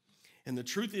 And the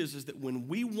truth is that when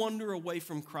we wander away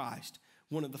from Christ,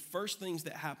 one of the first things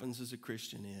that happens as a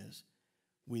Christian is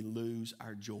we lose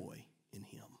our joy in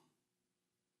him.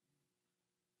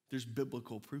 There's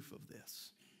biblical proof of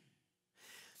this.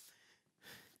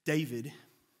 David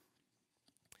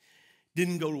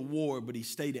didn't go to war, but he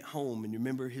stayed at home. And you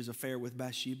remember his affair with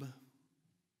Bathsheba?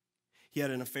 He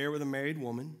had an affair with a married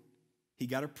woman. He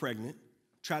got her pregnant,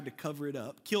 tried to cover it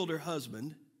up, killed her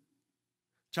husband.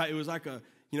 It was like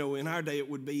in our day it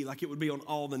would be on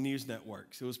all the news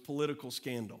networks. It was political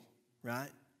scandal,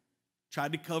 right?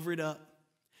 Tried to cover it up.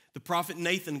 The prophet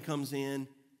Nathan comes in,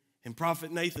 and prophet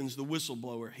Nathan's the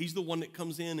whistleblower. He's the one that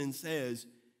comes in and says,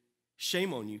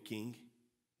 shame on you, king.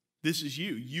 This is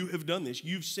you. You have done this.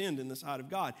 You've sinned in the sight of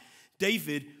God.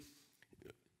 David,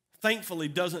 thankfully,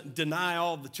 doesn't deny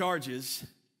all the charges.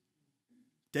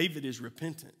 David is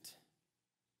repentant.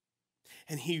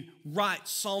 And he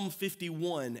writes Psalm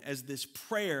 51 as this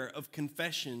prayer of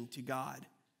confession to God.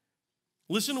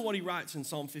 Listen to what he writes in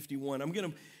Psalm 51.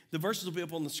 The verses will be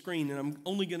up on the screen, and I'm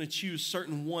only going to choose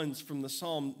certain ones from the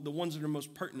psalm, the ones that are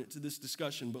most pertinent to this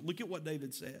discussion. But look at what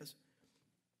David says.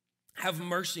 Have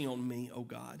mercy on me, O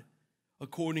God,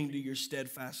 according to your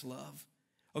steadfast love.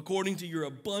 According to your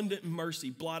abundant mercy,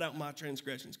 blot out my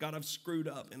transgressions. God, I've screwed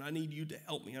up, and I need you to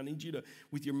help me. I need you to,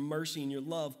 with your mercy and your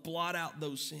love, blot out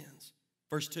those sins.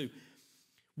 Verse 2,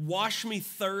 wash me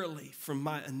thoroughly from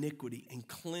my iniquity and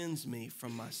cleanse me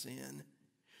from my sin.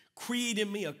 Create in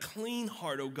me a clean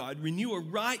heart, O God. Renew a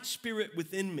right spirit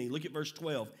within me. Look at verse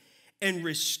 12. And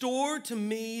restore to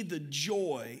me the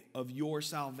joy of your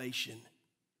salvation.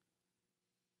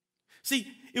 See,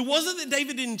 it wasn't that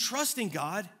David didn't trust in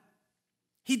God.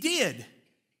 He did.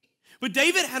 But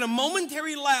David had a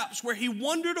momentary lapse where he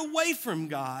wandered away from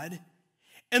God,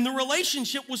 and the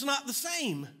relationship was not the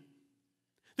same.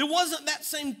 There wasn't that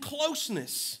same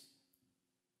closeness.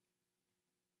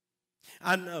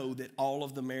 I know that all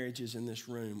of the marriages in this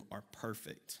room are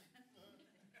perfect.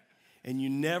 And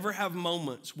you never have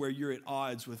moments where you're at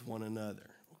odds with one another.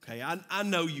 Okay, I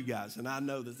know you guys, and I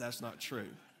know that that's not true.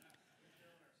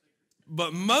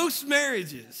 But most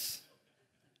marriages,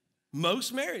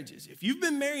 if you've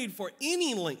been married for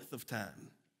any length of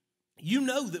time, you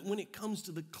know that when it comes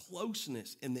to the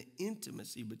closeness and the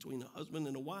intimacy between a husband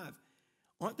and a wife,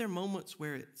 aren't there moments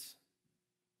where it's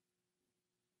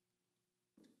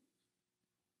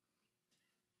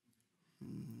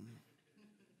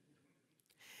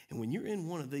And when you're in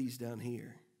one of these down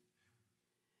here,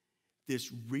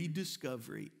 this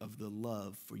rediscovery of the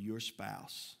love for your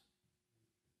spouse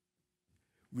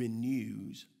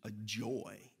renews a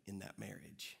joy in that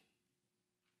marriage.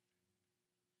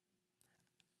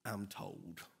 I'm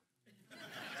told.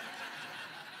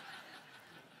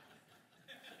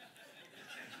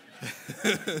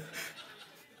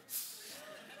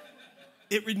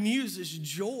 it renews this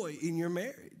joy in your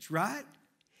marriage, right?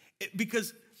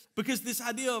 Because this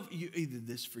idea of either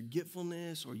this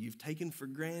forgetfulness or you've taken for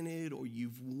granted or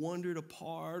you've wandered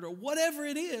apart or whatever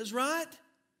it is, right?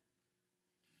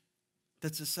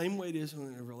 That's the same way it is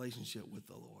in a relationship with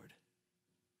the Lord.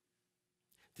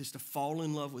 Just to fall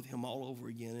in love with him all over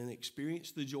again and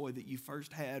experience the joy that you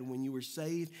first had when you were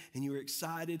saved and you were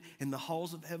excited and the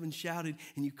halls of heaven shouted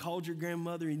and you called your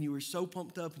grandmother and you were so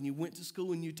pumped up and you went to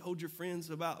school and you told your friends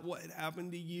about what had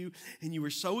happened to you and you were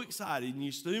so excited and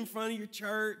you stood in front of your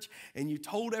church and you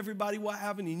told everybody what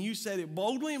happened and you said it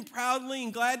boldly and proudly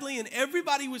and gladly and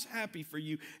everybody was happy for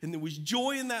you and there was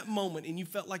joy in that moment and you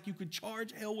felt like you could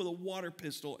charge hell with a water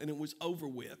pistol and it was over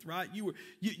with, right? You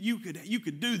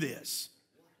could do this.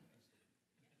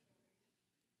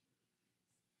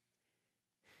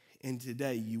 And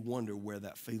today you wonder where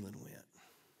that feeling went.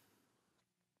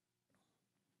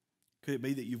 Could it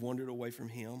be that you've wandered away from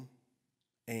him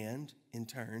and, in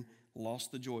turn,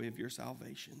 lost the joy of your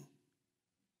salvation?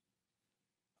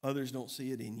 Others don't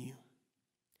see it in you.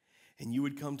 And you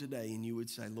would come today and you would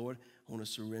say, Lord, I want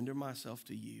to surrender myself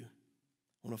to you.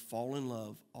 I want to fall in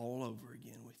love all over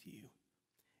again with you.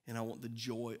 And I want the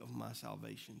joy of my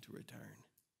salvation to return.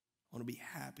 I want to be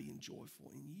happy and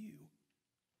joyful in you.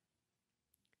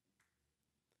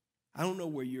 I don't know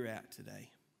where you're at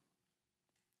today,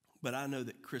 but I know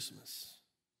that Christmas,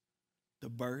 the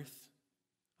birth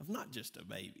of not just a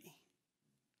baby,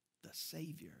 the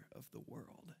Savior of the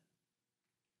world,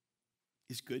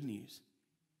 is good news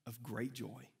of great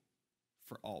joy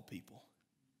for all people.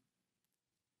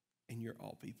 And you're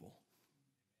all people.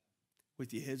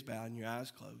 With your heads bowed and your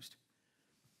eyes closed,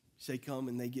 say, come,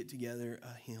 and they get together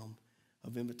a hymn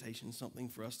of invitation, something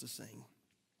for us to sing.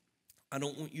 I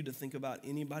don't want you to think about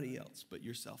anybody else but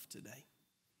yourself today.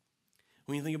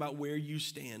 When you think about where you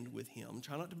stand with him,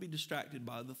 try not to be distracted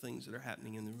by the things that are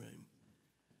happening in the room.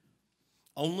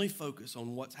 Only focus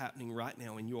on what's happening right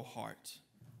now in your heart.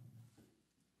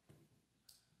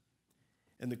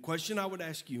 And the question I would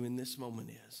ask you in this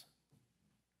moment is,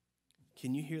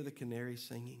 can you hear the canary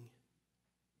singing?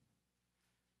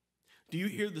 Do you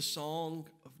hear the song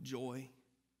of joy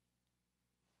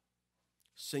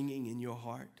singing in your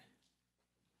heart?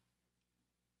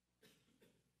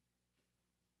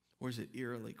 Or is it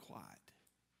eerily quiet?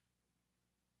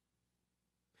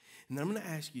 And then I'm going to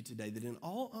ask you today that in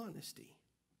all honesty,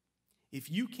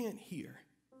 if you can't hear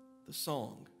the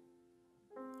song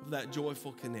of that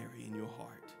joyful canary in your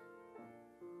heart,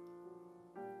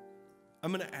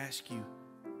 I'm going to ask you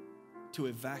to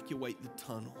evacuate the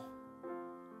tunnel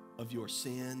of your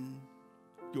sin,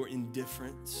 your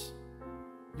indifference,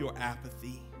 your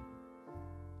apathy.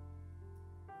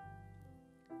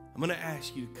 I'm going to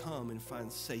ask you to come and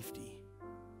find safety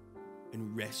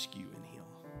and rescue in him.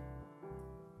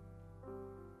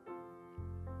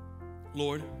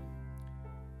 Lord,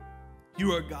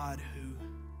 you are a God who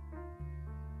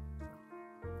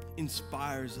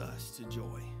inspires us to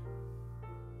joy.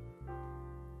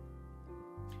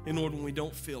 And Lord, when we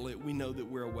don't feel it, we know that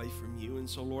we're away from you. And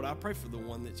so, Lord, I pray for the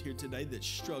one that's here today that's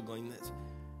struggling,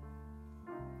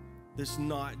 that's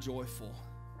not joyful.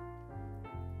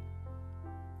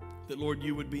 That, Lord,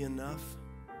 you would be enough.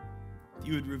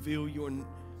 You would reveal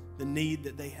the need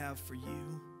that they have for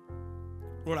you.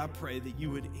 Lord, I pray that you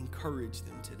would encourage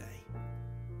them today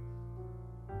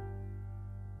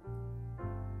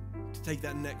to take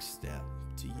that next step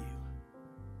to you.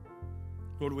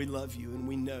 Lord, we love you and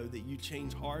we know that you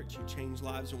change hearts, you change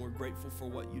lives, and we're grateful for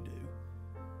what you do.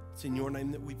 It's in your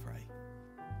name that we pray.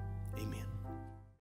 Amen.